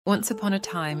Once upon a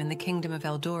time in the kingdom of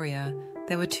Eldoria,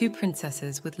 there were two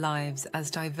princesses with lives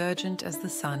as divergent as the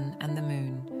sun and the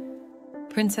moon.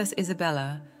 Princess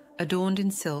Isabella, adorned in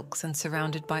silks and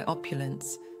surrounded by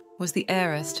opulence, was the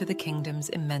heiress to the kingdom's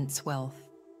immense wealth.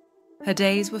 Her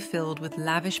days were filled with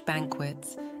lavish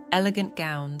banquets, elegant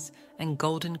gowns, and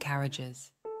golden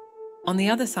carriages. On the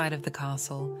other side of the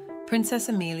castle, Princess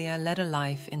Amelia led a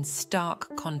life in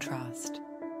stark contrast.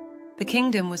 The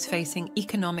kingdom was facing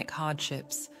economic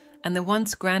hardships, and the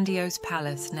once grandiose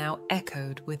palace now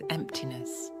echoed with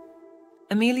emptiness.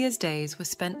 Amelia's days were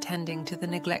spent tending to the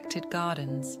neglected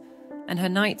gardens, and her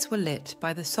nights were lit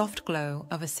by the soft glow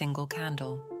of a single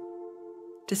candle.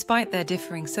 Despite their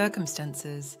differing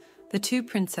circumstances, the two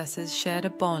princesses shared a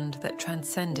bond that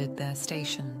transcended their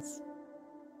stations.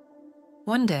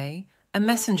 One day, a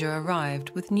messenger arrived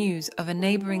with news of a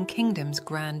neighboring kingdom's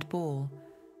grand ball.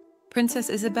 Princess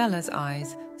Isabella's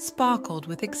eyes sparkled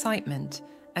with excitement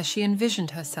as she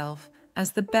envisioned herself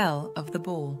as the belle of the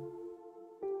ball.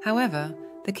 However,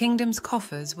 the kingdom's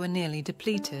coffers were nearly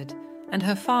depleted, and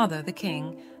her father, the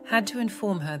king, had to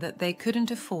inform her that they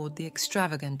couldn't afford the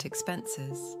extravagant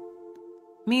expenses.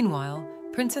 Meanwhile,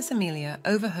 Princess Amelia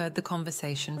overheard the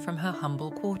conversation from her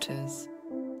humble quarters.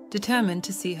 Determined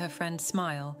to see her friend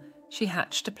smile, she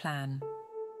hatched a plan.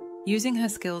 Using her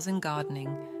skills in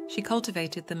gardening, she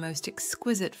cultivated the most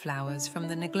exquisite flowers from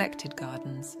the neglected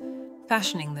gardens,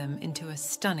 fashioning them into a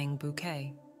stunning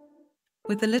bouquet.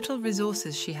 With the little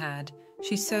resources she had,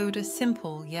 she sewed a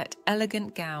simple yet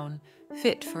elegant gown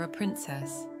fit for a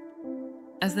princess.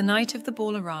 As the night of the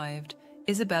ball arrived,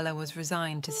 Isabella was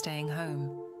resigned to staying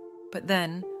home. But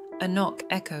then, a knock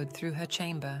echoed through her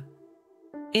chamber.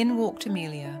 In walked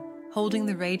Amelia, holding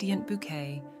the radiant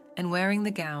bouquet and wearing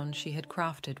the gown she had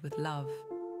crafted with love.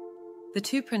 The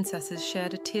two princesses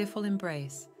shared a tearful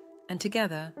embrace, and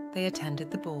together they attended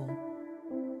the ball.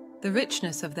 The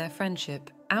richness of their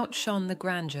friendship outshone the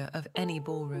grandeur of any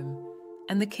ballroom,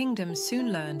 and the kingdom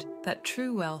soon learned that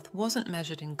true wealth wasn't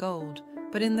measured in gold,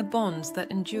 but in the bonds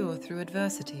that endure through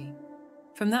adversity.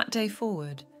 From that day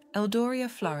forward, Eldoria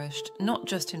flourished not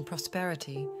just in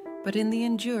prosperity, but in the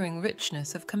enduring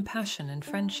richness of compassion and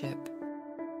friendship.